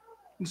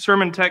The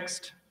sermon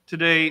text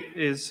today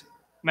is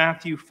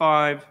Matthew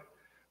 5,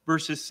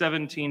 verses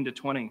 17 to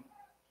 20.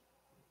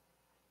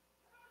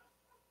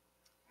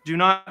 Do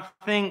not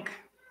think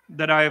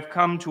that I have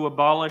come to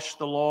abolish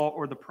the law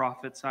or the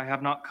prophets. I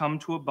have not come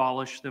to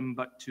abolish them,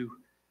 but to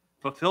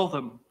fulfill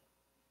them.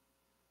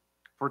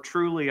 For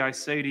truly I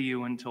say to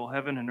you, until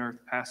heaven and earth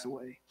pass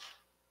away,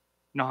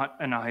 not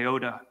an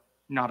iota,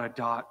 not a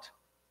dot,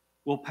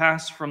 will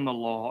pass from the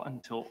law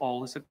until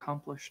all is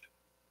accomplished.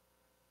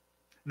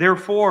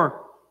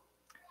 Therefore,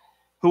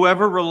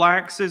 whoever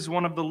relaxes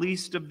one of the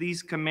least of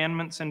these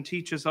commandments and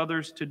teaches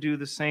others to do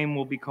the same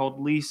will be called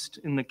least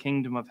in the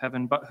kingdom of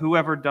heaven. But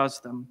whoever does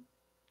them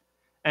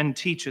and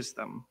teaches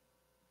them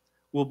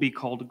will be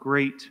called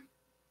great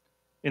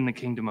in the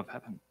kingdom of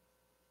heaven.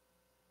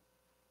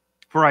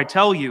 For I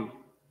tell you,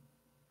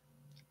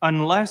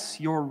 unless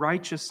your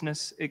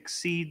righteousness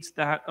exceeds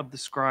that of the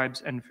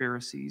scribes and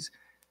Pharisees,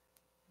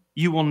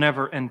 you will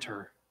never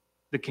enter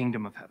the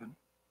kingdom of heaven.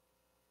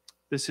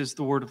 This is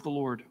the word of the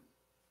Lord.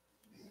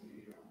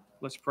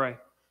 Let's pray.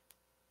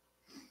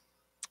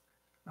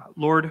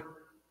 Lord,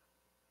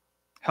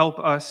 help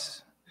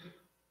us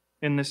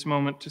in this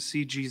moment to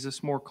see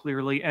Jesus more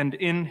clearly, and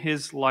in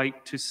his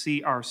light to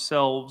see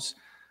ourselves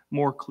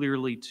more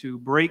clearly, to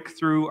break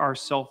through our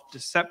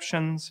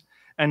self-deceptions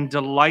and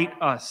delight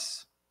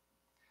us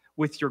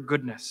with your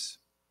goodness,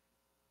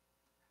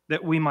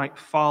 that we might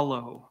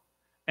follow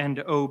and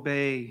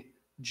obey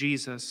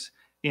Jesus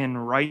in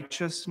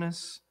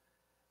righteousness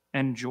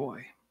and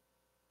joy.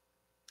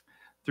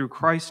 Through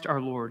Christ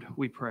our Lord,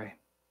 we pray.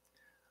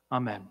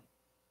 Amen.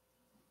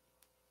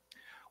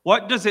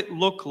 What does it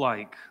look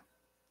like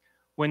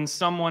when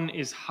someone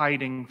is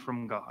hiding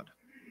from God?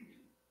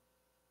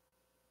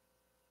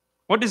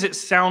 What does it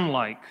sound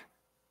like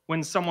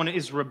when someone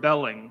is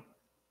rebelling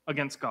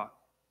against God?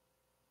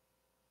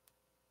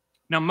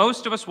 Now,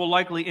 most of us will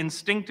likely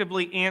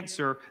instinctively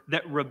answer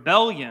that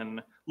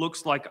rebellion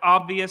looks like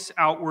obvious,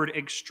 outward,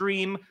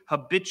 extreme,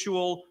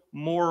 habitual,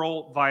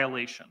 moral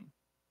violation.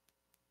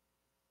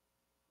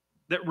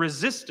 That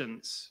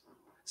resistance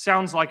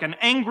sounds like an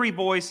angry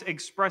voice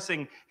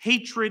expressing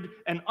hatred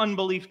and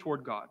unbelief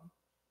toward God.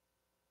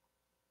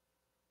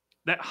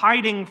 That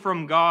hiding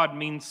from God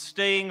means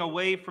staying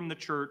away from the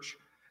church,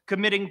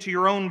 committing to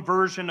your own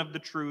version of the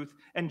truth,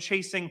 and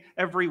chasing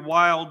every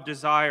wild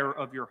desire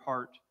of your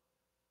heart.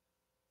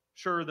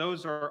 Sure,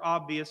 those are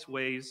obvious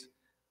ways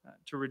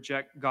to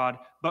reject God,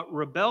 but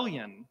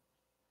rebellion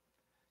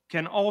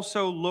can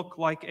also look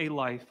like a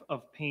life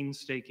of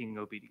painstaking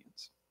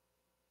obedience.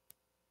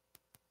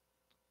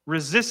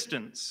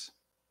 Resistance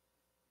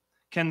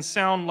can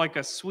sound like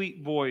a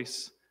sweet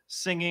voice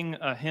singing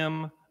a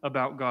hymn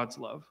about God's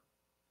love.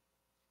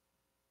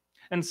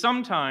 And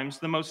sometimes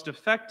the most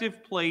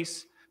effective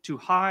place to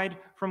hide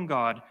from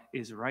God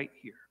is right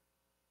here,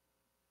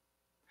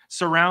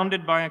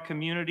 surrounded by a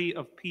community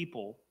of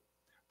people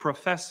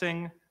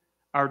professing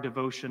our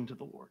devotion to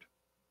the Lord.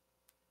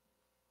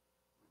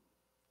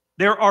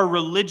 There are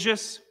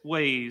religious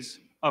ways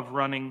of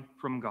running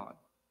from God.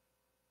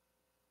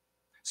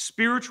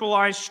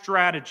 Spiritualized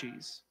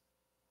strategies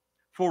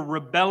for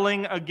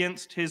rebelling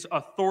against his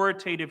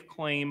authoritative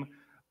claim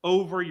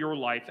over your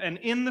life. And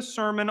in the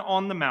Sermon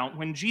on the Mount,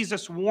 when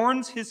Jesus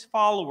warns his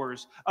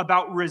followers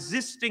about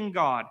resisting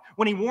God,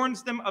 when he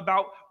warns them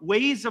about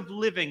ways of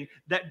living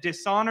that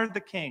dishonor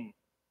the king,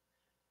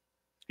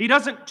 he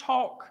doesn't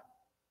talk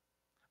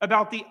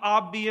about the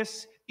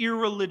obvious,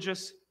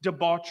 irreligious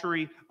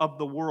debauchery of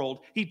the world.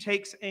 He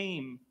takes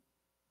aim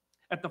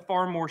at the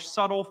far more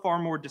subtle, far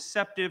more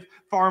deceptive,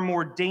 far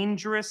more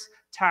dangerous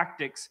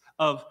tactics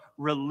of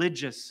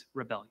religious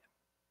rebellion.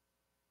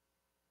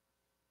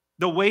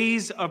 The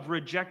ways of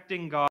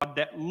rejecting God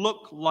that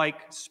look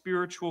like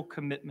spiritual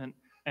commitment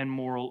and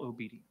moral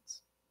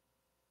obedience.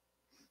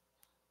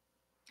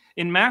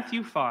 In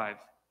Matthew 5,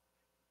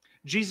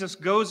 Jesus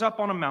goes up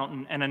on a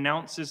mountain and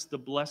announces the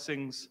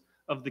blessings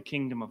of the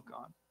kingdom of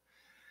God.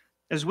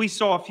 As we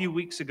saw a few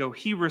weeks ago,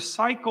 he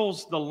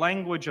recycles the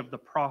language of the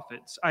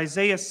prophets,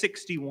 Isaiah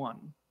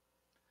 61,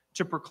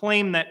 to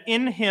proclaim that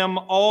in him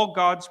all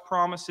God's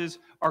promises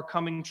are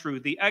coming true.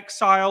 The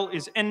exile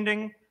is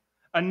ending,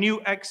 a new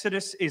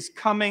exodus is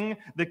coming,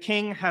 the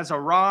king has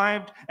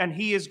arrived, and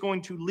he is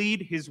going to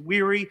lead his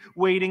weary,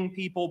 waiting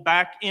people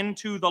back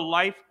into the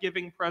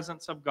life-giving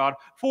presence of God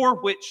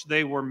for which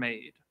they were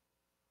made.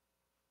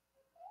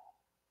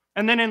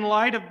 And then in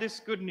light of this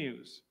good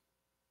news,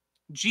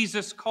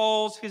 Jesus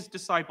calls his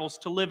disciples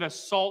to live as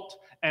salt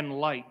and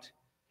light.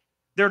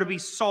 They're to be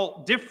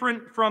salt,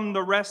 different from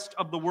the rest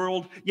of the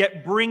world,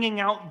 yet bringing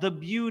out the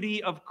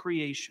beauty of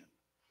creation.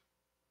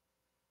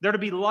 They're to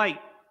be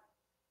light,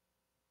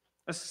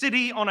 a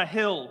city on a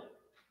hill,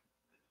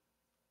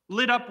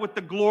 lit up with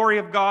the glory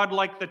of God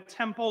like the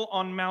temple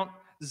on Mount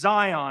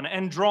Zion,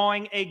 and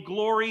drawing a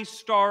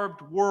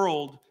glory-starved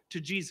world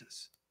to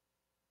Jesus.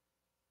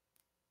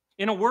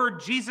 In a word,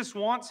 Jesus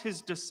wants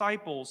his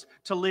disciples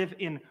to live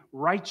in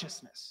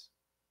righteousness.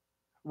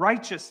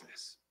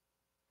 Righteousness.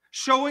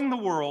 Showing the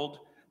world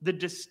the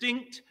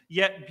distinct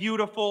yet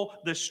beautiful,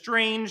 the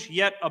strange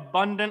yet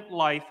abundant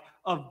life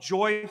of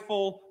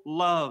joyful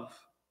love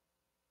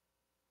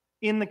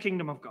in the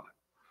kingdom of God.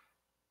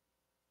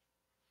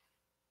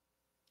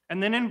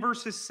 And then in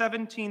verses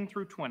 17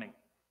 through 20,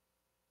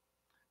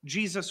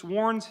 Jesus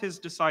warns his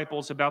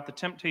disciples about the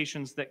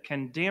temptations that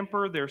can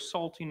damper their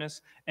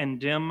saltiness and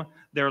dim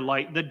their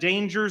light, the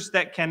dangers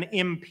that can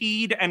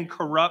impede and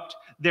corrupt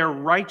their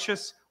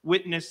righteous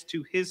witness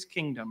to his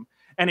kingdom.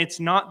 And it's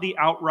not the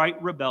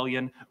outright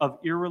rebellion of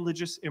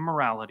irreligious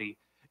immorality,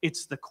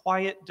 it's the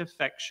quiet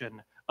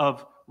defection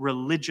of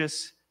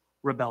religious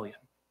rebellion.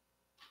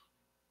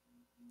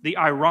 The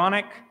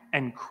ironic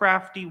and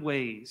crafty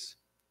ways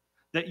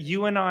that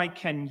you and I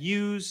can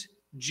use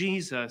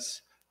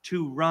Jesus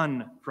to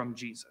run from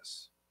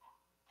Jesus.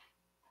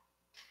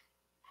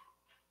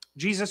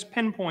 Jesus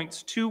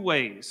pinpoints two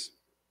ways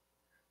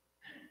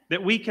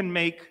that we can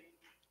make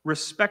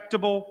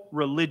respectable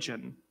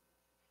religion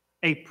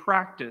a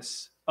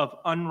practice of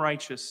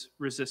unrighteous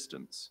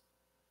resistance.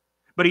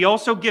 But he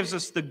also gives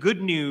us the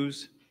good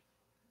news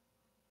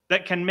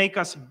that can make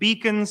us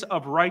beacons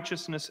of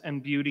righteousness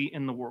and beauty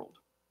in the world.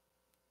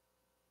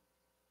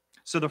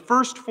 So the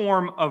first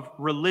form of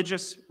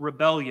religious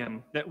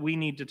rebellion that we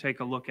need to take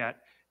a look at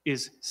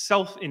is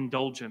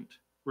self-indulgent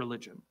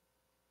religion.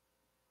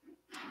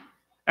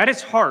 At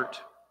its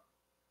heart,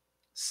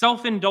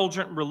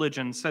 self-indulgent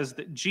religion says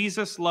that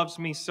Jesus loves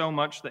me so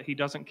much that he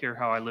doesn't care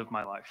how I live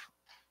my life.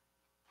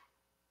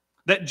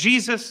 That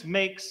Jesus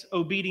makes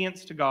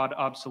obedience to God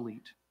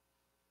obsolete.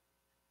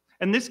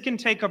 And this can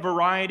take a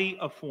variety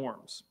of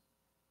forms.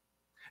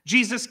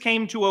 Jesus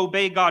came to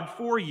obey God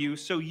for you,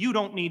 so you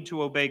don't need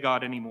to obey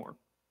God anymore.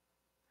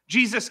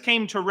 Jesus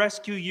came to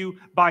rescue you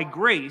by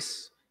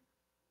grace,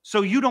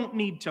 so you don't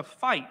need to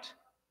fight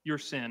your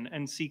sin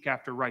and seek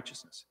after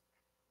righteousness.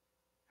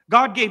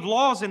 God gave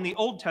laws in the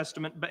Old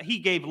Testament, but he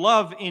gave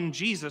love in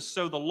Jesus,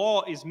 so the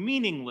law is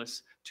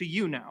meaningless to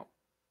you now.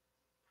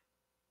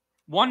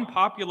 One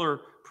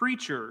popular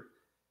preacher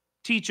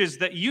teaches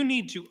that you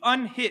need to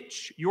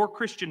unhitch your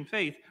Christian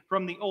faith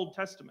from the Old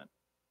Testament.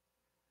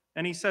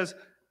 And he says,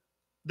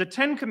 the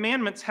Ten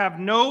Commandments have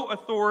no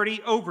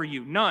authority over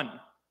you, none.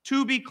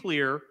 To be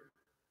clear,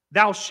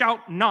 thou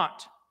shalt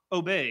not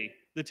obey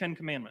the Ten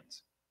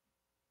Commandments.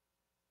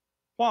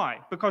 Why?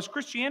 Because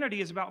Christianity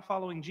is about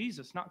following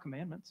Jesus, not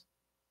commandments.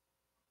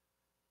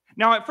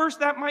 Now, at first,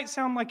 that might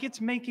sound like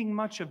it's making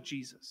much of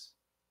Jesus.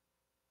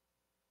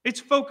 It's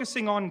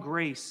focusing on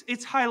grace.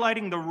 It's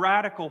highlighting the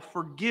radical,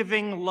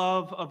 forgiving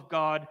love of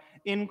God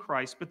in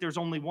Christ. But there's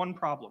only one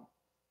problem.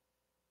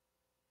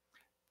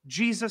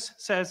 Jesus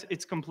says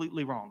it's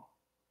completely wrong.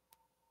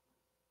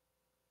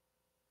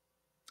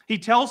 He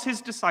tells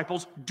his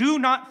disciples, do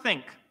not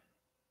think,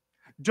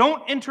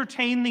 don't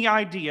entertain the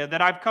idea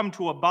that I've come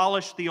to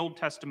abolish the Old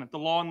Testament, the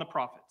law and the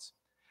prophets.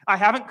 I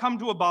haven't come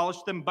to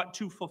abolish them, but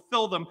to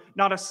fulfill them.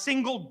 Not a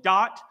single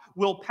dot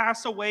will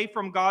pass away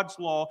from God's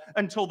law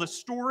until the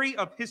story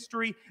of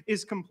history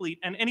is complete.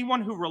 And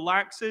anyone who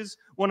relaxes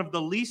one of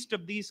the least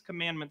of these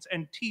commandments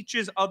and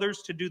teaches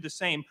others to do the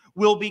same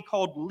will be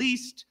called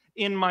least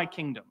in my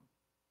kingdom.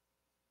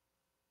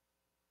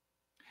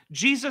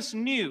 Jesus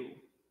knew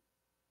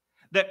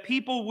that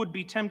people would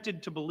be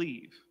tempted to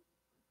believe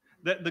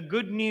that the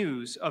good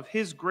news of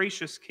his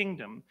gracious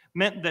kingdom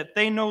meant that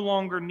they no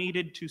longer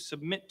needed to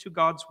submit to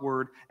God's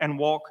word and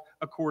walk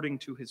according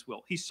to his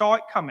will. He saw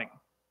it coming,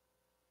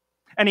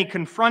 and he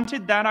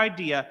confronted that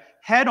idea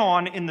head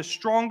on in the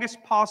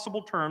strongest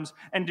possible terms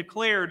and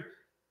declared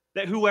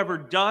that whoever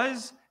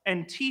does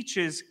and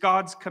teaches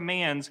God's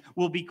commands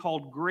will be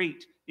called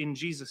great in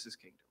Jesus'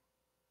 kingdom.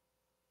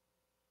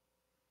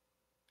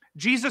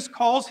 Jesus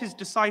calls his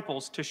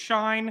disciples to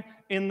shine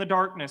in the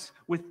darkness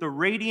with the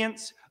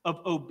radiance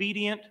of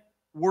obedient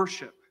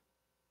worship.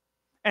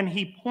 And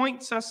he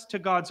points us to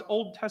God's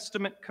Old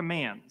Testament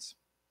commands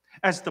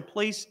as the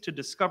place to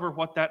discover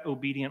what that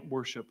obedient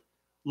worship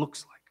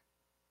looks like.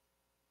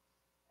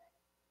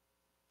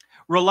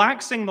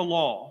 Relaxing the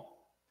law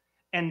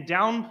and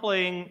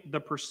downplaying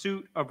the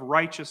pursuit of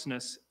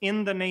righteousness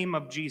in the name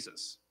of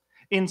Jesus,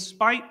 in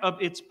spite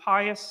of its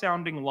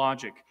pious-sounding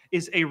logic,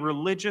 is a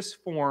religious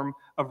form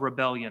of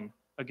rebellion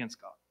against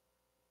God.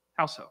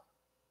 How so?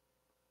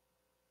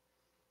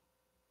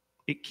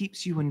 It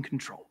keeps you in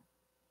control.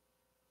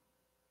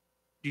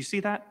 Do you see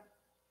that?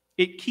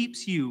 It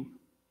keeps you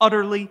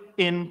utterly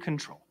in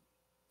control.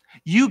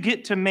 You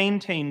get to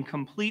maintain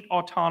complete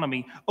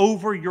autonomy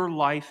over your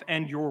life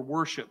and your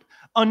worship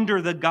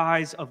under the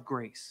guise of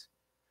grace.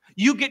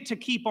 You get to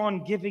keep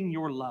on giving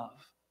your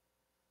love,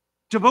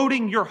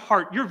 devoting your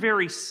heart, your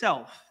very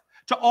self,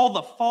 to all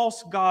the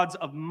false gods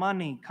of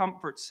money,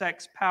 comfort,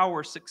 sex,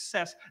 power,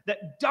 success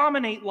that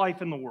dominate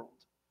life in the world.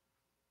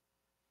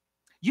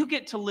 You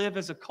get to live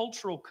as a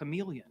cultural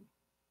chameleon.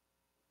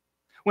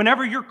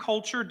 Whenever your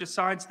culture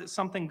decides that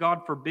something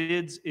God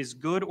forbids is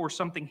good or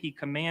something he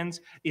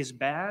commands is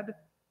bad,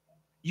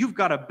 you've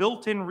got a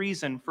built-in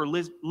reason for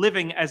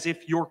living as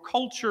if your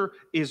culture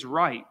is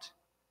right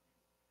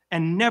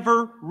and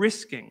never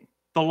risking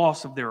the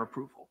loss of their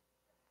approval.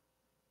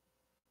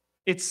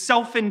 It's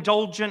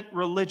self-indulgent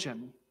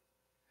religion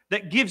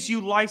that gives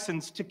you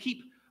license to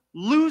keep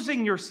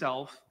losing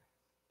yourself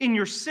in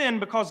your sin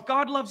because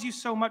God loves you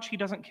so much, he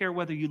doesn't care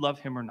whether you love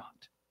him or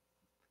not.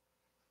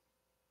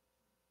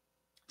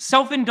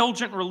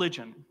 Self-indulgent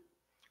religion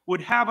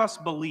would have us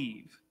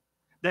believe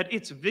that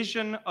its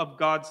vision of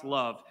God's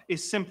love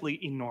is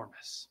simply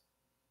enormous.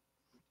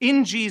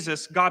 In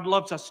Jesus, God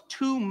loves us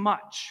too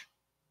much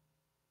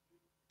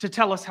to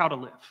tell us how to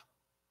live.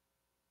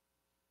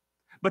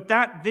 But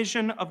that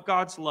vision of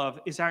God's love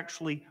is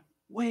actually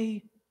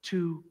way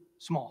too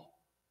small.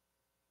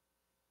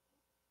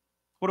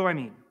 What do I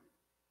mean?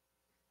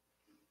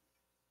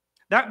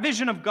 That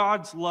vision of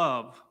God's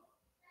love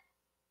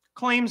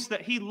claims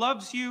that he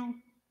loves you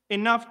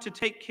enough to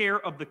take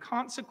care of the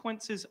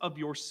consequences of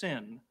your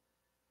sin,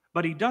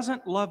 but he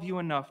doesn't love you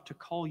enough to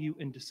call you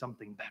into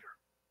something better.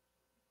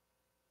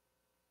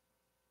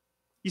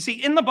 You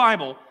see, in the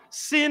Bible,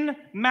 sin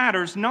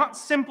matters not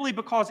simply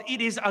because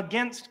it is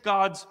against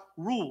God's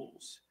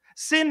rules.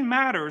 Sin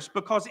matters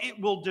because it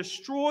will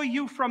destroy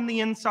you from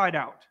the inside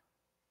out.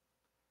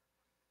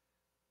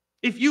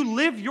 If you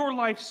live your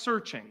life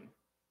searching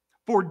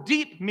for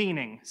deep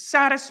meaning,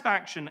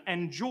 satisfaction,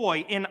 and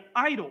joy in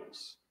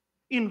idols,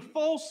 in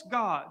false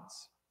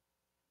gods,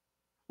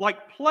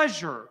 like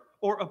pleasure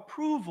or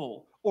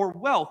approval or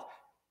wealth,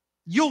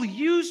 you'll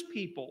use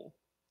people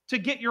to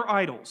get your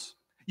idols.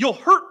 You'll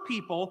hurt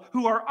people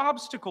who are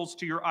obstacles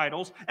to your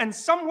idols, and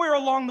somewhere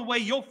along the way,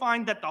 you'll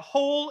find that the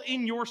hole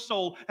in your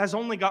soul has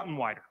only gotten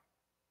wider.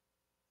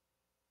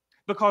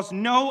 Because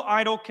no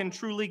idol can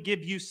truly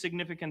give you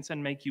significance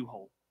and make you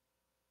whole.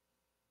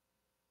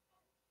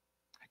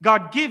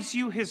 God gives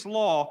you his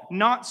law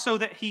not so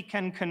that he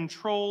can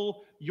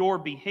control your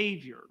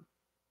behavior.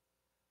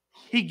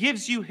 He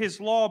gives you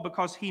his law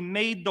because he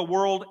made the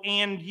world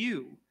and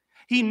you.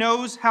 He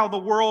knows how the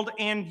world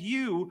and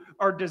you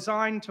are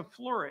designed to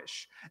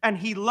flourish. And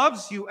he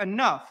loves you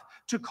enough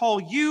to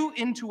call you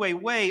into a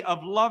way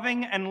of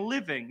loving and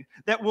living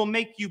that will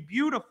make you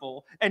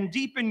beautiful and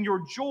deepen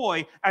your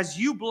joy as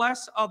you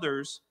bless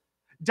others,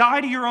 die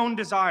to your own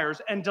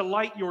desires, and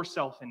delight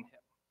yourself in him.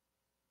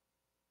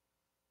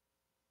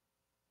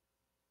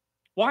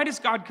 Why does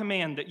God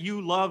command that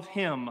you love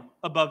him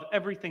above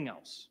everything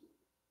else?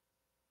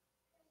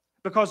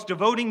 Because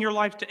devoting your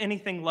life to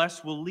anything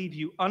less will leave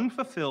you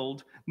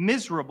unfulfilled,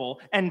 miserable,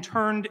 and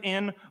turned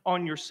in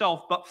on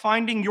yourself. But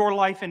finding your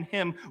life in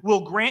him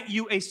will grant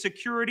you a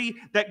security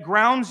that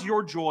grounds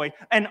your joy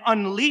and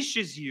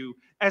unleashes you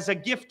as a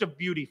gift of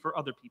beauty for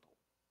other people.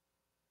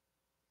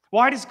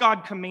 Why does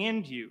God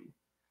command you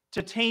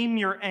to tame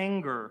your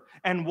anger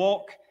and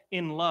walk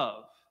in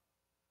love?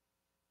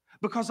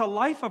 Because a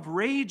life of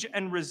rage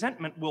and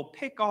resentment will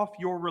pick off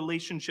your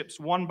relationships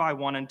one by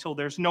one until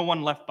there's no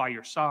one left by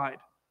your side.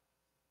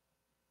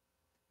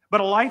 But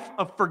a life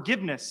of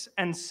forgiveness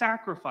and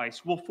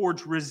sacrifice will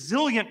forge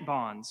resilient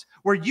bonds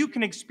where you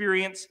can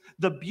experience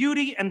the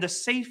beauty and the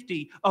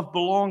safety of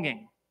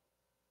belonging.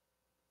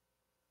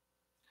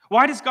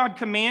 Why does God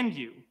command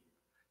you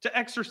to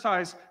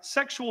exercise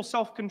sexual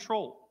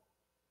self-control?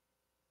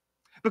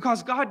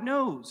 Because God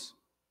knows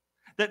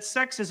that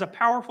sex is a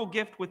powerful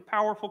gift with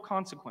powerful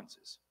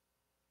consequences.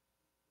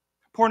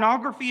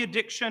 Pornography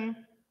addiction,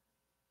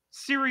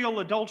 serial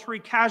adultery,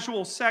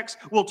 casual sex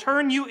will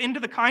turn you into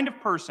the kind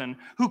of person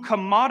who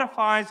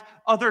commodifies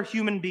other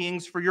human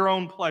beings for your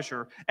own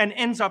pleasure and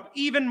ends up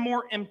even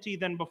more empty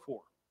than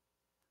before.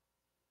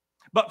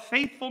 But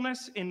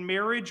faithfulness in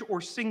marriage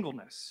or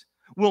singleness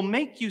will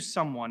make you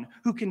someone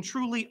who can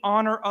truly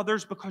honor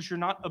others because you're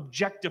not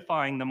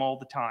objectifying them all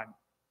the time.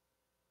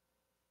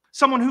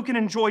 Someone who can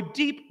enjoy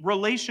deep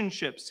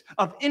relationships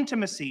of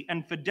intimacy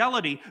and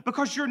fidelity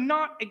because you're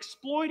not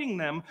exploiting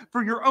them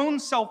for your own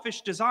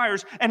selfish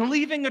desires and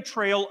leaving a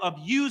trail of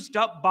used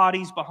up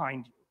bodies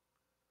behind you.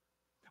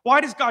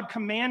 Why does God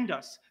command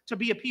us to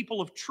be a people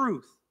of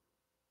truth?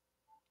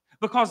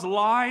 Because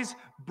lies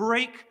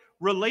break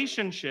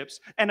relationships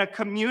and a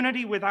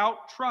community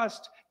without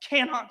trust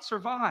cannot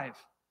survive.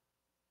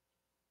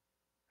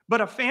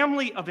 But a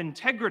family of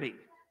integrity,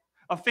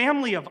 a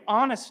family of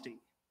honesty,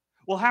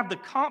 will have the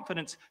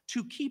confidence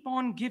to keep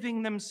on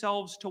giving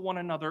themselves to one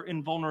another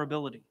in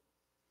vulnerability.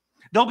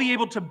 They'll be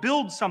able to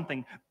build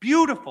something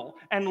beautiful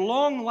and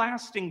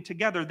long-lasting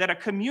together that a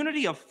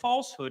community of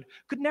falsehood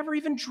could never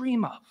even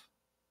dream of.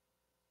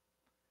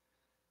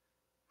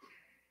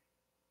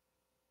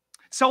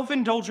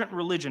 Self-indulgent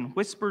religion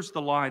whispers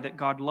the lie that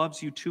God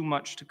loves you too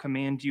much to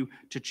command you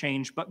to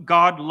change, but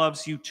God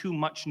loves you too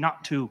much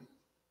not to.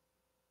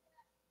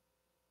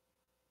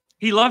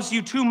 He loves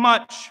you too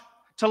much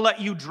to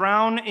let you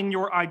drown in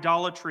your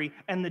idolatry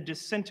and the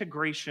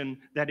disintegration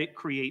that it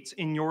creates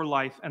in your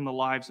life and the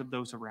lives of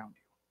those around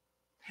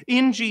you.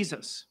 In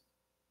Jesus,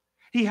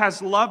 he has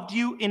loved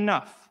you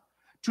enough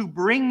to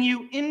bring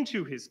you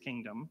into his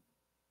kingdom,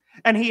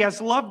 and he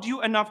has loved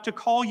you enough to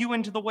call you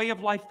into the way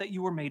of life that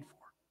you were made for.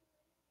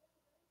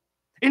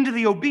 into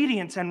the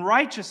obedience and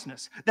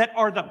righteousness that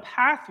are the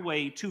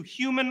pathway to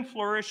human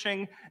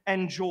flourishing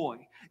and joy,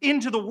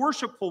 into the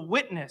worshipful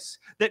witness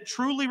that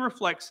truly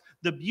reflects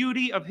the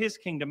beauty of his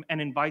kingdom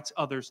and invites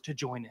others to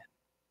join in.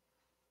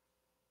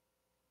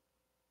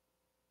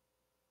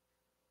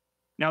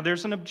 Now,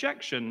 there's an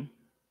objection.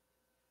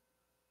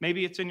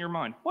 Maybe it's in your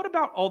mind. What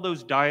about all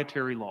those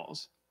dietary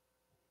laws?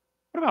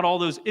 What about all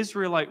those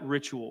Israelite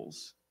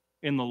rituals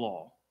in the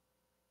law?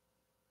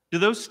 Do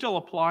those still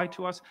apply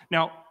to us?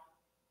 Now,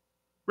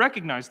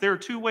 recognize there are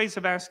two ways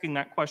of asking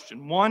that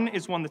question. One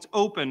is one that's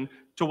open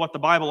to what the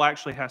Bible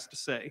actually has to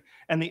say,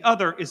 and the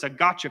other is a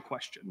gotcha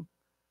question,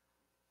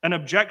 an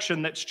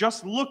objection that's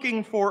just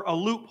looking for a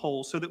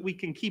loophole so that we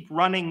can keep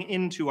running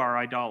into our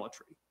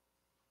idolatry.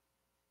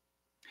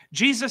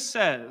 Jesus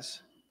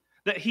says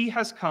that he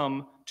has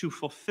come to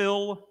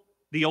fulfill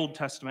the Old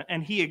Testament,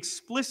 and he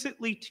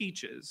explicitly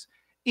teaches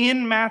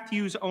in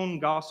Matthew's own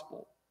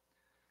gospel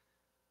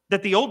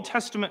that the Old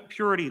Testament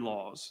purity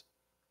laws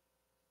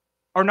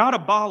are not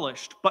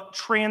abolished, but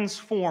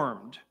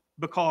transformed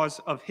because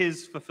of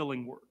his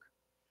fulfilling work.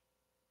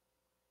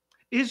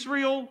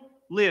 Israel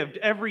lived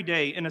every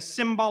day in a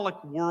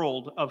symbolic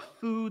world of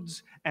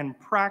foods and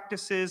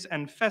practices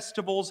and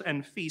festivals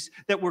and feasts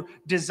that were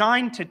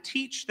designed to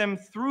teach them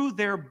through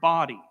their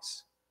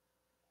bodies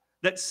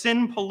that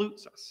sin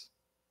pollutes us,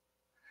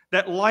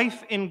 that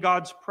life in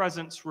God's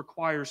presence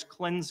requires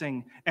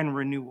cleansing and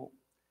renewal,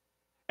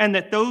 and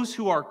that those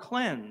who are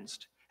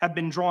cleansed have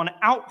been drawn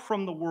out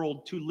from the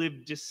world to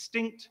live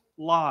distinct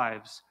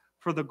lives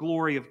for the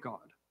glory of God.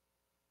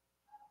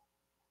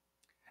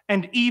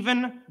 And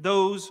even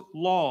those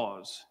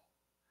laws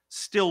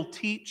still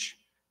teach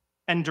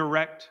and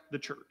direct the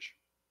church.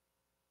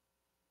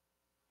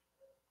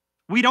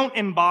 We don't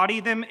embody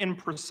them in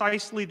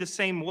precisely the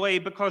same way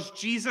because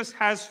Jesus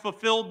has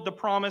fulfilled the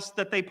promise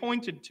that they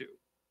pointed to.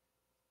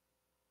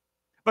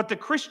 But the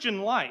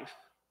Christian life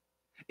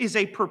is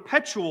a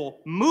perpetual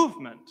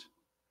movement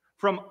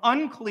from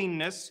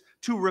uncleanness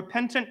to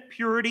repentant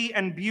purity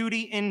and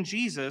beauty in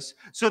Jesus,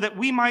 so that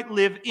we might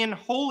live in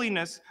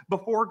holiness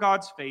before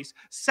God's face,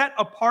 set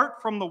apart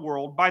from the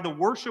world by the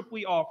worship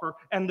we offer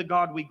and the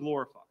God we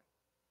glorify.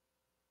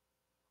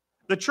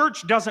 The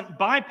church doesn't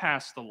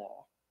bypass the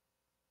law,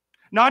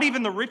 not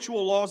even the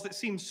ritual laws that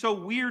seem so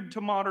weird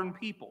to modern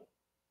people.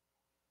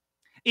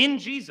 In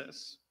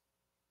Jesus,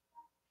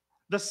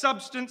 the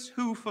substance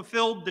who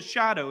fulfilled the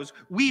shadows,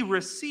 we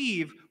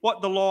receive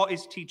what the law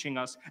is teaching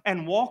us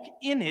and walk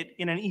in it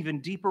in an even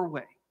deeper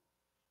way.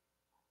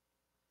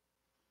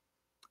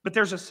 But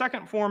there's a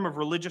second form of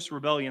religious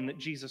rebellion that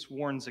Jesus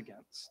warns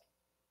against,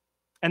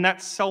 and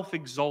that's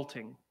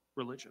self-exalting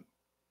religion.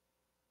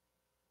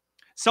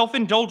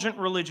 Self-indulgent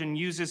religion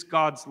uses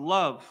God's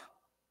love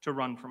to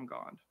run from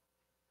God,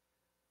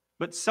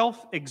 but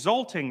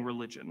self-exalting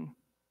religion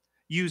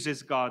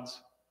uses God's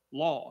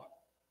law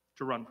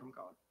to run from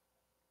God.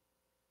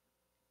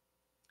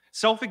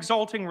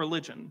 Self-exalting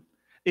religion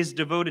is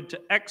devoted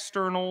to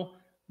external,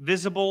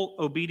 visible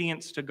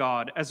obedience to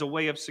God as a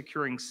way of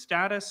securing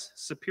status,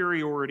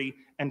 superiority,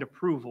 and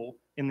approval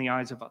in the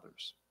eyes of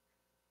others.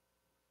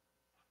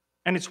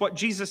 And it's what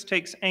Jesus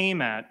takes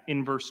aim at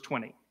in verse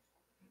 20.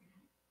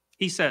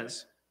 He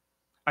says,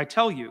 I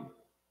tell you,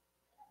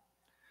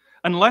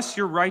 unless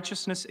your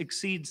righteousness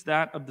exceeds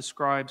that of the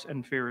scribes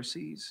and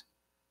Pharisees,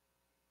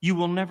 you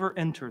will never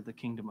enter the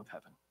kingdom of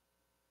heaven.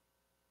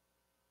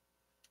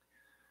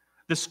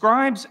 The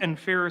scribes and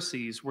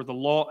Pharisees were the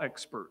law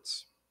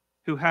experts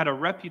who had a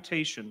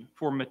reputation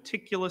for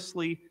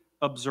meticulously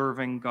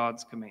observing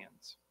God's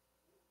commands.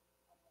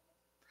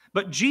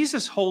 But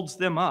Jesus holds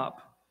them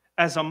up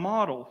as a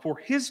model for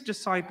his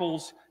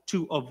disciples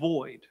to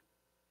avoid.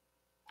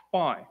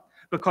 Why?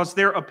 Because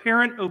their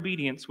apparent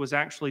obedience was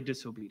actually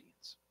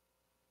disobedience.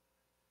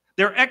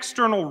 Their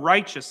external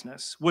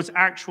righteousness was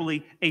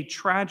actually a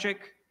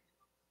tragic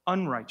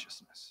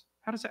unrighteousness.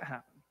 How does that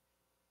happen?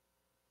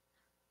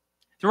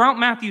 Throughout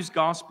Matthew's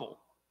gospel,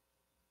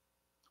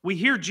 we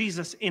hear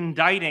Jesus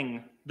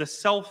indicting the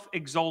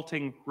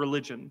self-exalting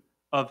religion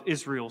of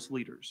Israel's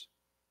leaders.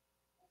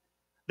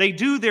 They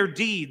do their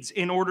deeds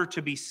in order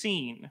to be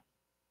seen,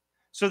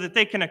 so that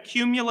they can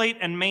accumulate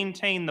and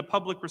maintain the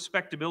public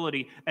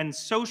respectability and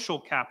social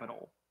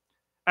capital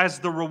as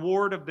the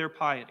reward of their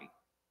piety.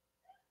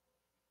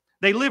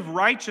 They live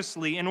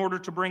righteously in order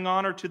to bring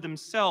honor to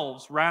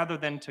themselves rather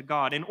than to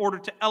God, in order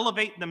to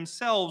elevate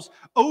themselves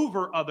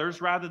over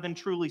others rather than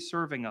truly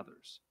serving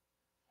others.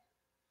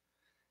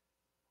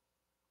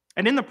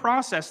 And in the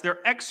process, their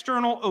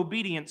external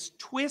obedience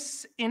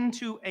twists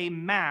into a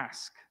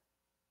mask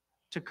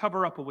to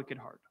cover up a wicked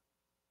heart.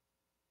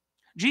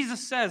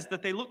 Jesus says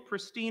that they look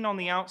pristine on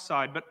the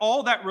outside, but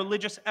all that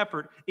religious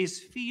effort is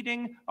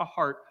feeding a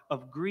heart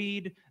of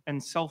greed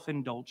and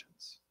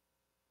self-indulgence.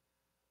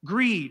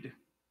 Greed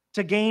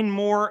to gain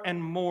more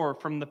and more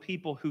from the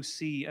people who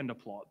see and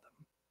applaud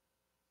them.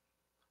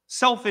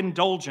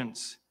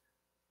 Self-indulgence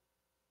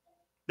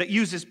that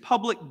uses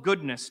public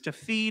goodness to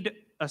feed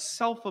a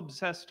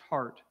self-obsessed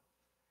heart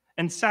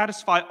and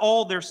satisfy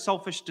all their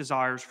selfish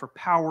desires for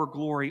power,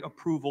 glory,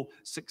 approval,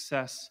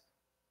 success,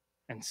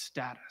 and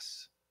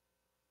status.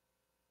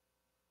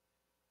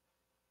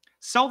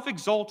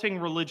 Self-exalting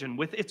religion,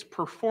 with its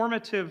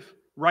performative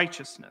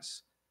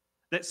righteousness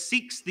that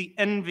seeks the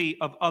envy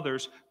of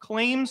others,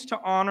 claims to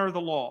honor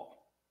the law,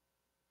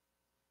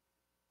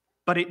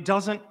 but it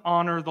doesn't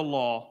honor the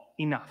law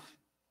enough.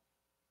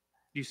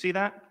 Do you see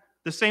that?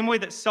 The same way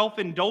that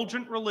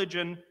self-indulgent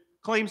religion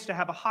claims to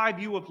have a high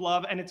view of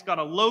love and it's got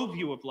a low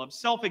view of love.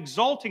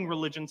 Self-exalting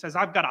religion says,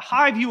 I've got a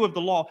high view of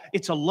the law,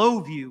 it's a low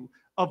view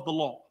of the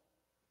law.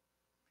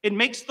 It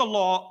makes the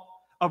law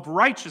of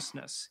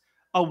righteousness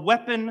a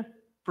weapon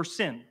for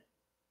sin,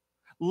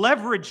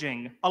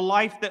 leveraging a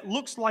life that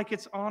looks like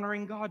it's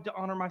honoring God to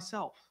honor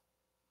myself.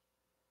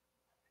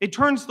 It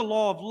turns the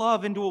law of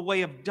love into a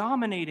way of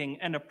dominating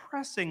and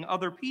oppressing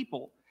other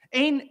people,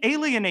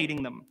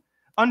 alienating them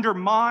under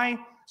my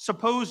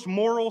supposed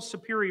moral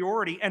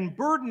superiority and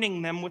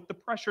burdening them with the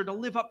pressure to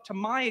live up to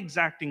my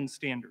exacting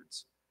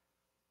standards.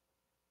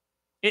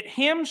 It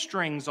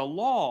hamstrings a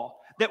law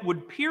that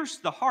would pierce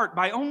the heart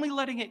by only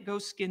letting it go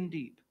skin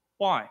deep.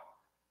 Why?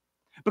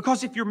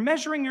 Because if you're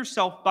measuring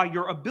yourself by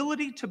your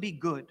ability to be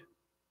good,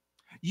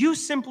 you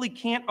simply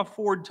can't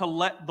afford to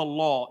let the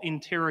law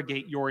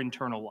interrogate your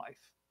internal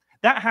life.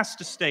 That has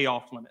to stay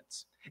off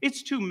limits.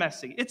 It's too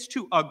messy, it's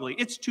too ugly,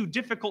 it's too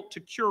difficult to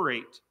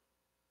curate.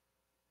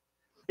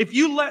 If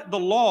you let the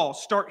law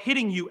start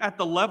hitting you at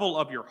the level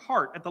of your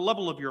heart, at the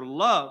level of your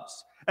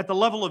loves, at the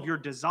level of your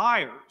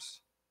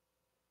desires,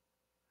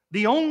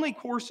 the only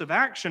course of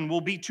action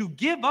will be to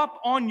give up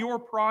on your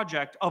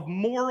project of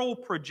moral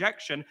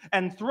projection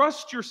and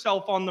thrust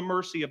yourself on the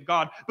mercy of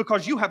God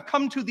because you have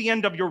come to the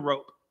end of your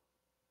rope.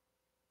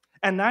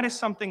 And that is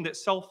something that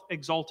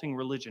self-exalting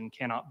religion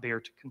cannot bear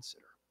to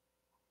consider.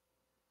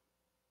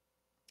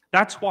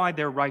 That's why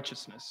their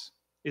righteousness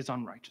is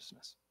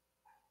unrighteousness.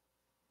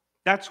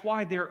 That's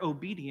why their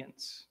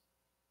obedience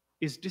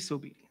is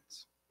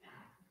disobedience.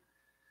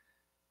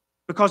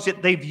 Because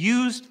they've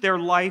used their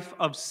life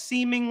of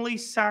seemingly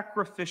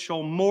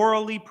sacrificial,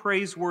 morally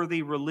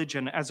praiseworthy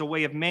religion as a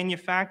way of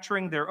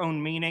manufacturing their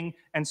own meaning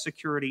and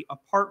security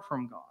apart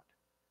from God,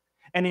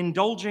 and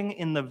indulging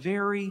in the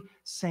very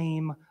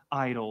same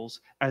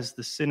idols as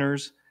the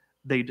sinners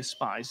they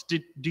despise. Do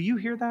you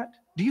hear that?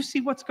 Do you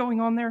see what's going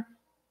on there?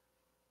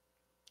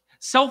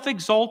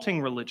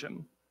 Self-exalting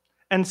religion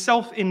and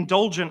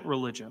self-indulgent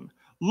religion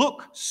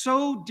look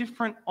so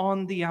different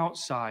on the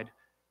outside,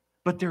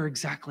 but they're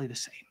exactly the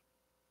same.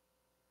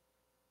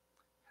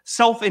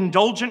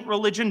 Self-indulgent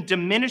religion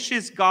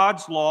diminishes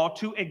God's law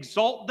to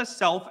exalt the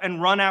self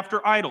and run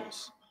after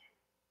idols.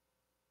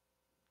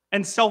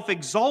 And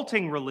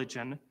self-exalting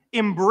religion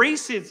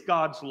embraces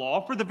God's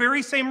law for the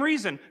very same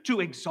reason,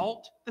 to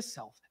exalt the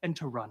self and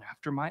to run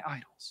after my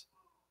idols.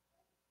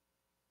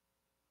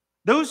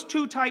 Those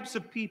two types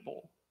of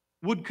people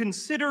would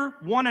consider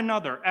one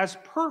another as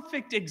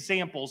perfect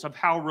examples of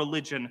how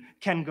religion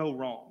can go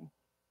wrong.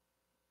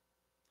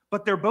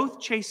 But they're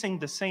both chasing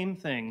the same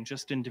thing,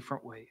 just in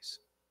different ways.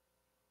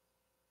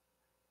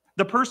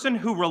 The person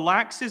who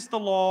relaxes the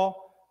law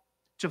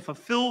to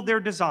fulfill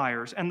their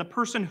desires and the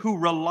person who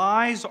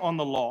relies on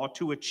the law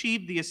to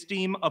achieve the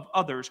esteem of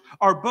others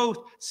are both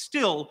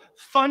still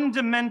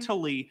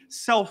fundamentally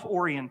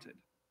self-oriented.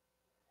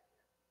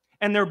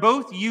 And they're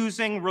both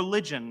using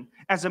religion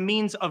as a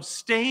means of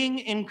staying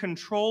in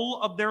control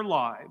of their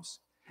lives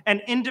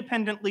and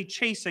independently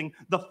chasing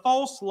the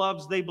false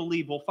loves they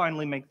believe will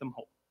finally make them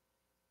whole.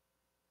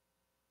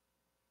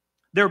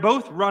 They're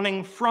both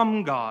running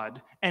from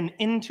God and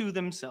into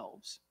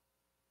themselves.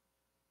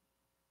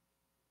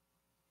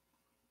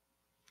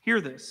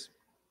 Hear this.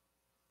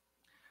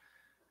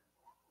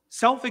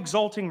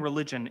 Self-exalting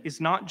religion is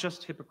not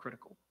just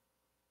hypocritical.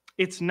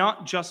 It's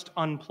not just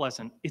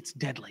unpleasant. It's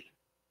deadly.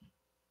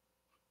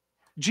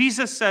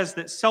 Jesus says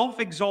that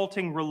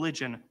self-exalting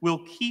religion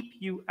will keep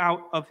you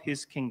out of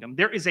his kingdom.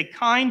 There is a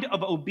kind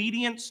of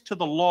obedience to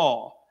the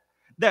law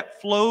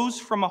that flows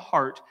from a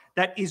heart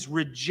that is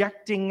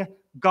rejecting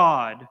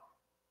God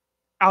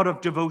out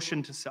of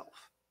devotion to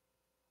self.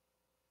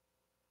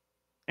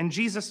 And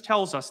Jesus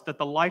tells us that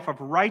the life of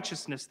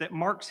righteousness that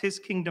marks his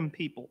kingdom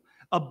people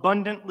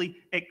abundantly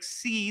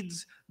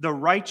exceeds the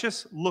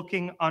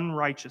righteous-looking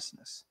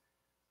unrighteousness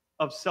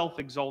of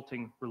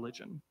self-exalting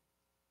religion.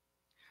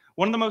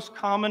 One of the most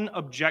common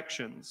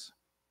objections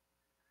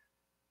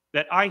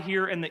that I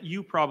hear and that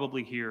you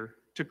probably hear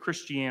to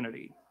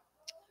Christianity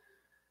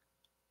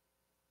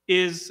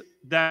is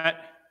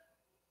that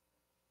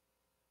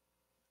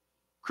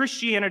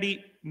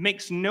Christianity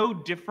makes no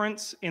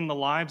difference in the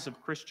lives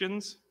of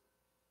Christians,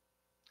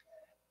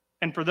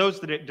 and for those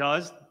that it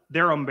does,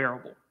 they're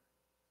unbearable.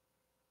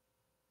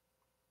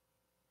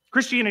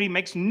 Christianity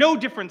makes no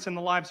difference in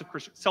the lives of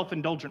Christians,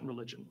 self-indulgent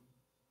religion.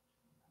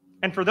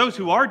 And for those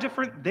who are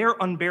different, they're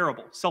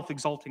unbearable,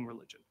 self-exalting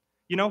religion.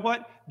 You know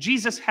what?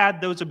 Jesus had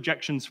those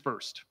objections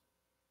first.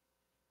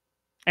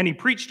 And he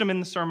preached them in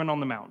the Sermon on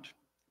the Mount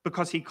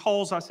because he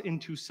calls us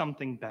into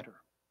something better.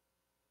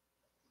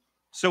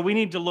 So we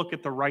need to look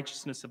at the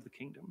righteousness of the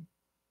kingdom.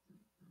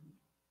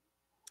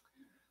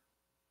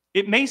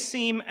 It may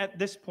seem at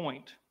this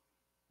point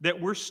that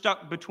we're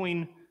stuck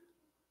between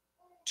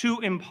two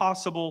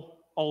impossible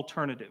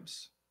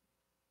alternatives.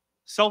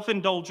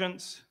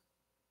 Self-indulgence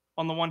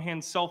on the one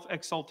hand,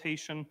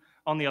 self-exaltation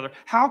on the other.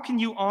 How can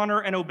you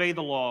honor and obey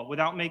the law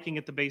without making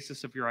it the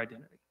basis of your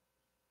identity?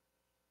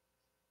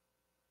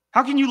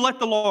 How can you let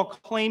the law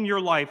claim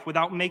your life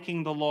without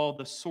making the law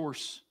the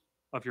source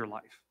of your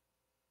life?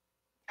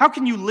 How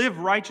can you live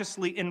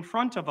righteously in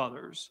front of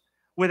others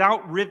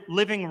without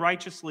living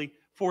righteously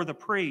for the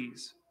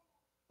praise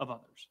of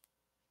others?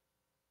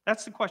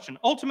 That's the question.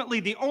 Ultimately,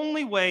 the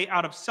only way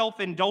out of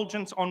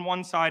self-indulgence on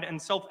one side and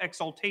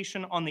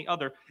self-exaltation on the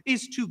other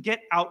is to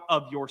get out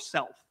of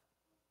yourself.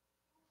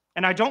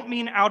 And I don't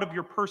mean out of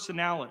your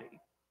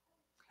personality.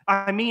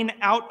 I mean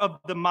out of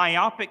the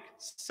myopic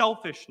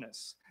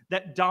selfishness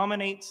that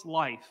dominates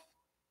life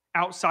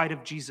outside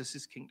of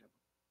Jesus' kingdom.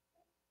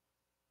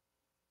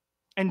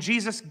 And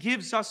Jesus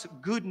gives us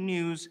good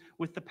news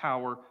with the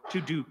power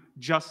to do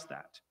just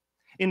that.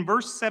 In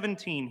verse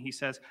 17, he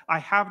says, I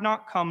have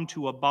not come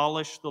to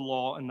abolish the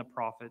law and the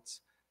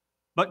prophets,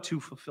 but to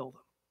fulfill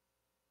them.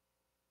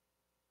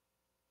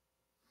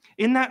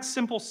 In that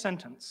simple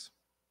sentence,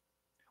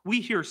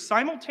 we hear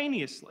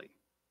simultaneously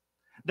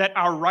that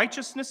our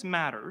righteousness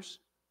matters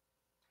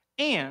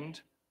and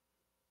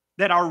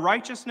that our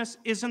righteousness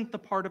isn't the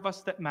part of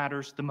us that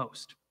matters the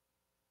most.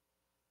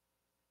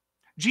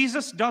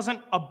 Jesus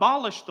doesn't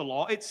abolish the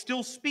law. It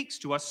still speaks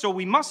to us, so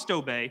we must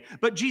obey.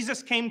 But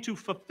Jesus came to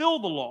fulfill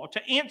the law,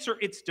 to answer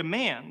its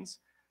demands,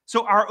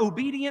 so our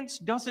obedience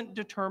doesn't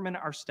determine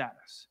our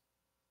status.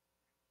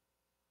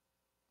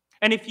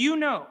 And if you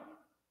know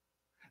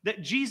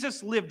that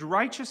Jesus lived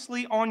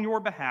righteously on your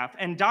behalf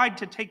and died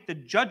to take the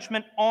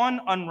judgment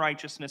on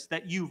unrighteousness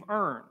that you've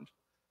earned,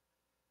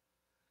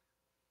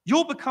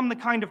 you'll become the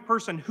kind of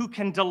person who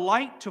can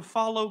delight to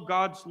follow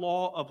God's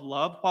law of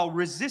love while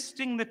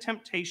resisting the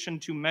temptation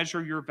to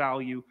measure your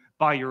value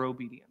by your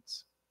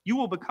obedience. You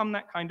will become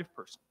that kind of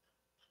person.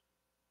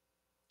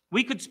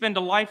 We could spend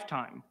a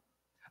lifetime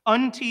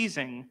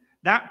unteasing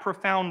that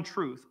profound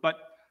truth, but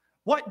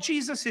what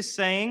Jesus is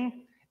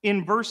saying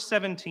in verse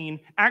 17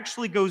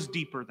 actually goes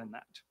deeper than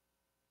that.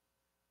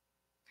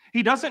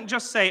 He doesn't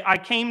just say, I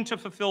came to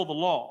fulfill the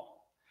law.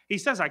 He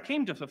says, I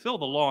came to fulfill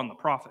the law and the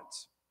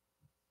prophets.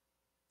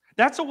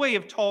 That's a way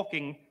of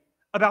talking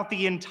about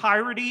the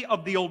entirety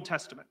of the Old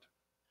Testament.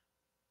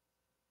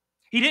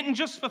 He didn't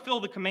just fulfill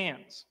the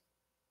commands.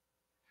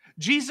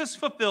 Jesus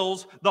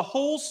fulfills the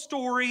whole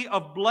story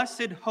of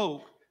blessed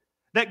hope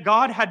that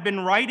God had been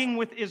writing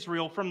with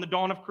Israel from the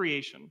dawn of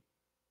creation.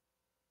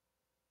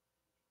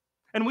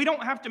 And we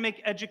don't have to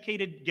make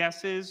educated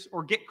guesses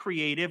or get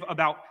creative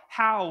about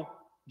how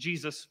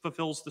Jesus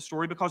fulfills the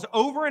story, because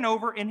over and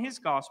over in his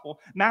gospel,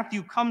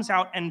 Matthew comes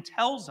out and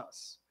tells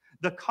us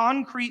the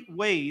concrete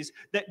ways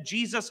that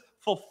Jesus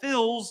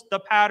fulfills the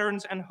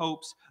patterns and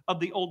hopes of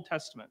the Old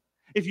Testament.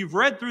 If you've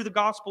read through the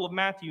Gospel of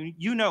Matthew,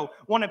 you know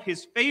one of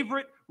his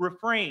favorite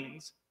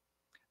refrains,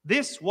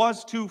 this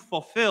was to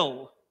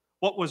fulfill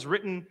what was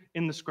written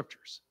in the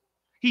Scriptures.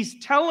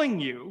 He's telling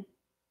you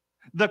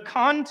the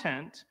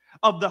content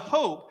of the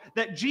hope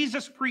that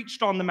Jesus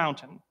preached on the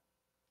mountain.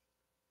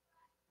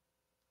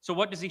 So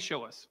what does he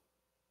show us?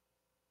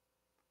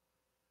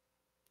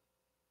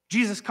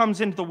 Jesus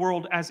comes into the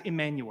world as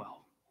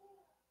Emmanuel,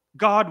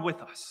 God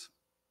with us.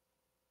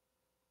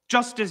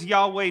 Just as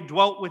Yahweh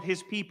dwelt with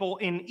his people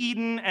in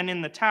Eden and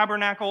in the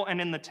tabernacle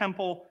and in the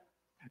temple,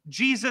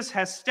 Jesus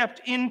has stepped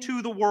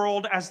into the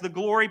world as the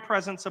glory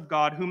presence of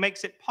God, who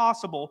makes it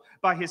possible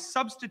by his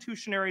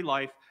substitutionary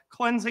life,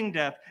 cleansing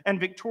death, and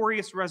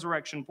victorious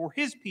resurrection for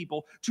his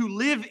people to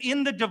live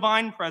in the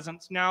divine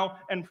presence now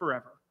and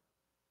forever.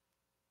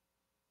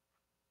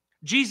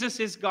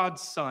 Jesus is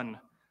God's Son,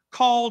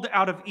 called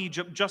out of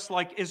Egypt just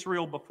like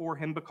Israel before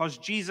him, because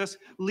Jesus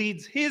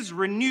leads his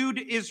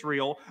renewed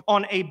Israel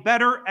on a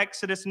better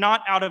exodus,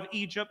 not out of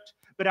Egypt,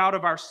 but out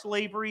of our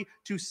slavery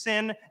to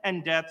sin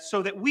and death,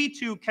 so that we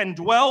too can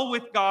dwell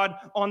with God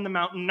on the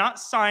mountain, not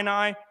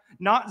Sinai,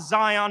 not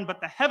Zion, but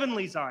the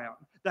heavenly Zion,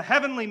 the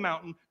heavenly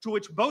mountain to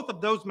which both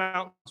of those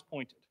mountains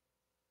pointed.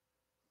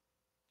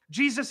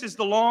 Jesus is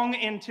the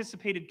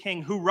long-anticipated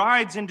king who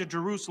rides into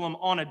Jerusalem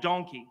on a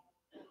donkey,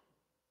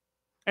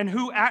 and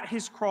who at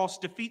his cross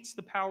defeats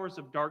the powers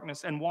of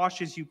darkness and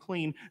washes you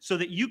clean so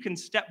that you can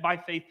step by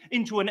faith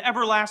into an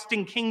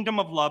everlasting kingdom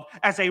of love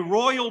as a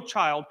royal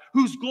child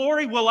whose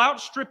glory will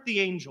outstrip the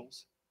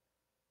angels.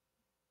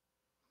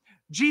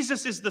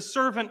 Jesus is the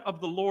servant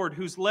of the Lord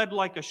who's led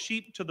like a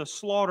sheep to the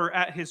slaughter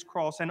at his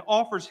cross and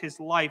offers his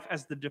life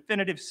as the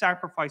definitive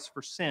sacrifice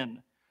for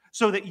sin,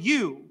 so that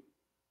you,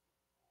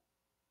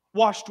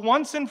 washed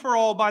once and for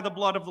all by the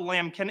blood of the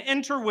Lamb, can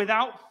enter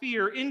without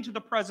fear into the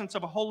presence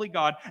of a holy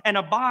God and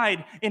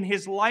abide in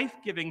his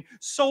life-giving,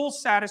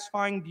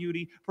 soul-satisfying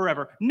beauty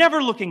forever,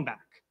 never looking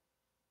back.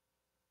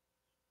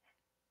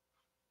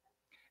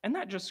 And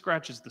that just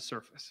scratches the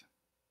surface.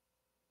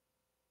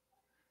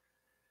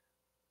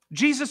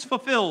 Jesus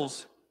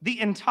fulfills the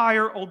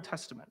entire Old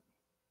Testament.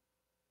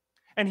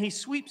 And he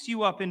sweeps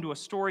you up into a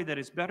story that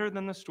is better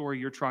than the story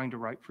you're trying to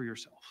write for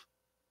yourself.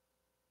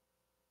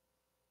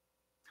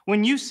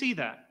 When you see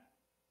that,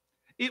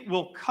 it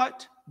will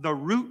cut the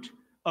root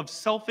of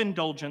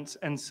self-indulgence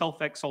and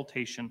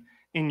self-exaltation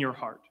in your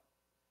heart.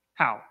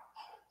 How?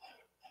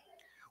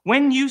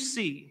 When you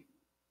see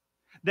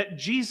that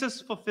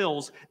Jesus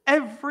fulfills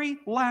every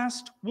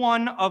last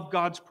one of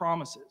God's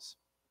promises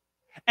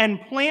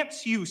and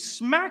plants you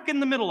smack in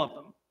the middle of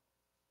them,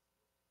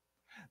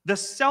 the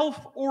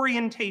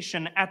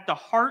self-orientation at the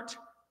heart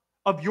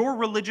of your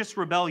religious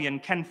rebellion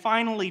can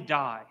finally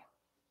die,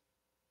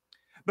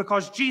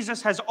 because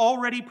Jesus has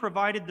already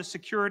provided the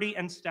security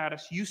and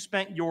status you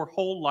spent your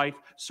whole life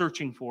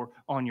searching for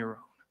on your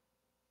own.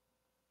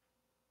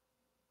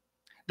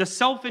 The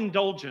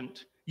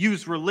self-indulgent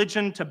use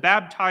religion to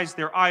baptize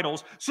their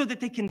idols so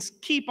that they can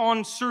keep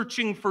on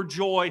searching for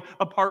joy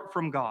apart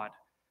from God.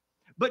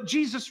 But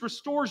Jesus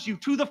restores you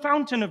to the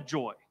fountain of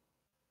joy.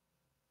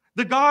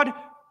 The God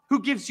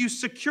who gives you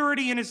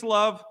security in his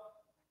love,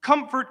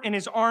 comfort in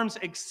his arms,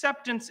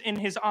 acceptance in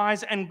his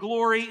eyes, and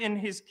glory in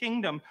his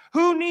kingdom.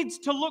 Who needs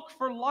to look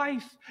for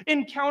life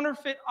in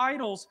counterfeit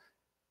idols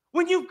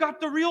when you've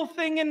got the real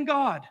thing in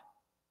God?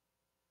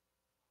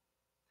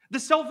 The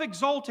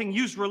self-exalting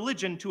use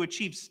religion to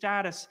achieve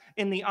status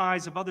in the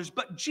eyes of others,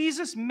 but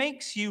Jesus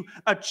makes you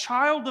a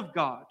child of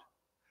God,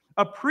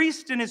 a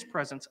priest in his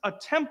presence, a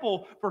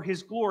temple for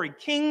his glory,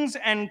 kings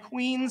and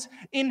queens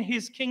in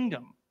his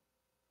kingdom.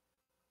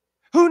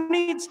 Who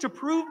needs to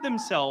prove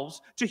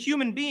themselves to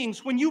human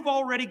beings when you've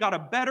already got a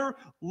better,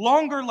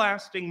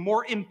 longer-lasting,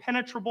 more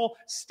impenetrable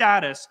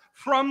status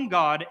from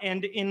God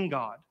and in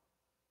God?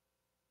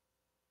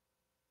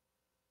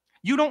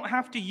 You don't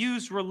have to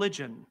use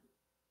religion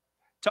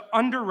to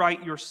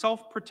underwrite your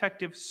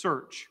self-protective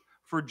search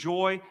for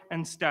joy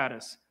and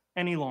status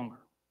any longer.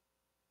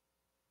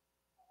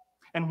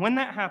 And when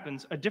that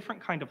happens, a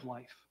different kind of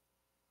life,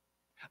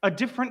 a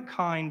different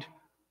kind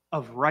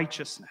of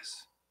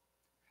righteousness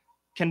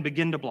can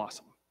begin to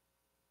blossom.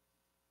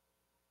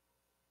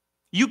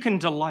 You can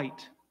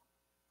delight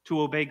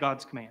to obey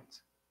God's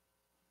commands,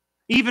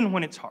 even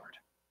when it's hard,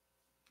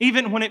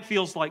 even when it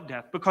feels like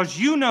death, because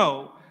you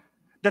know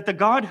that the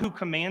God who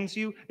commands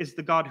you is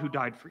the God who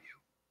died for you.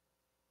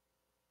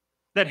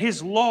 That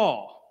his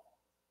law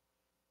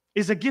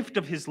is a gift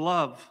of his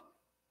love.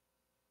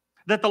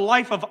 That the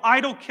life of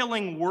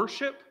idol-killing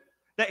worship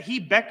that he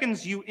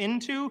beckons you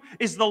into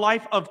is the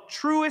life of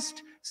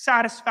truest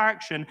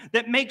satisfaction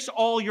that makes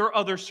all your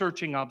other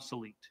searching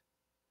obsolete.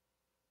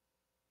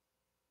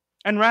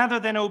 And rather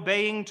than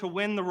obeying to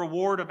win the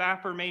reward of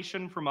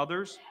affirmation from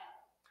others,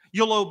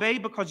 you'll obey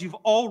because you've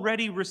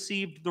already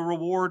received the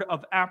reward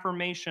of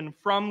affirmation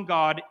from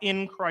God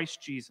in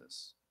Christ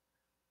Jesus.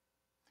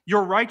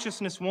 Your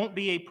righteousness won't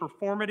be a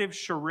performative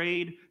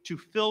charade to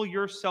fill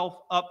yourself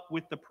up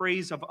with the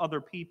praise of other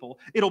people.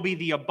 It'll be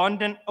the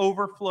abundant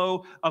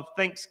overflow of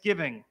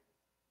thanksgiving,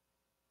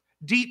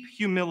 deep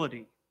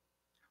humility,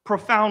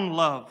 profound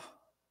love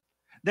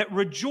that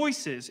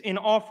rejoices in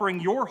offering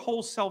your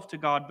whole self to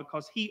God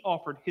because he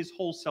offered his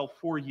whole self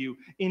for you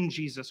in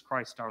Jesus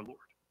Christ our Lord.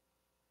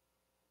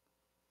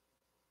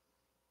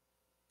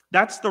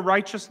 That's the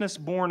righteousness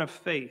born of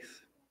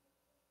faith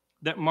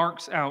that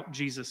marks out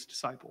Jesus'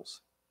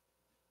 disciples,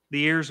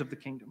 the heirs of the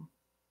kingdom,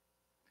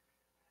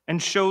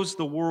 and shows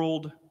the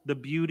world the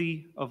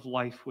beauty of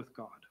life with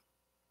God.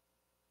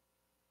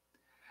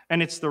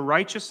 And it's the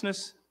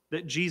righteousness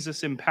that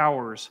Jesus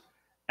empowers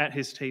at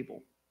his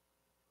table.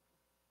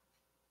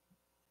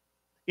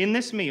 In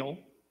this meal,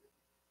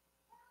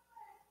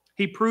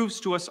 he proves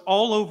to us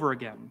all over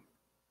again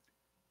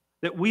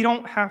that we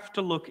don't have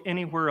to look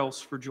anywhere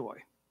else for joy.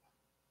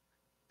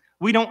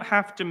 We don't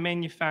have to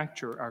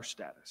manufacture our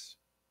status.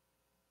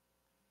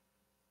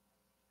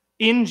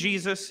 In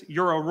Jesus,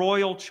 you're a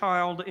royal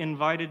child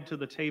invited to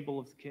the table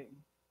of the king.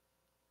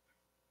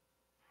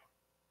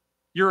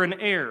 You're an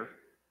heir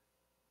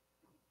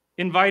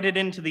invited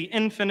into the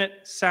infinite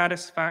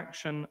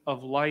satisfaction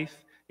of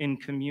life in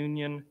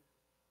communion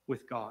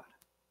with God.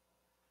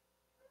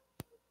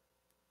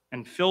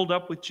 And filled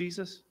up with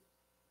Jesus,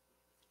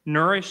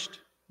 nourished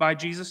by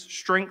Jesus,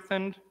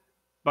 strengthened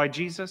by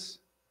Jesus,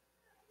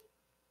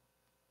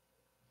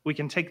 we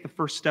can take the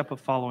first step of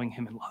following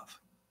him in love.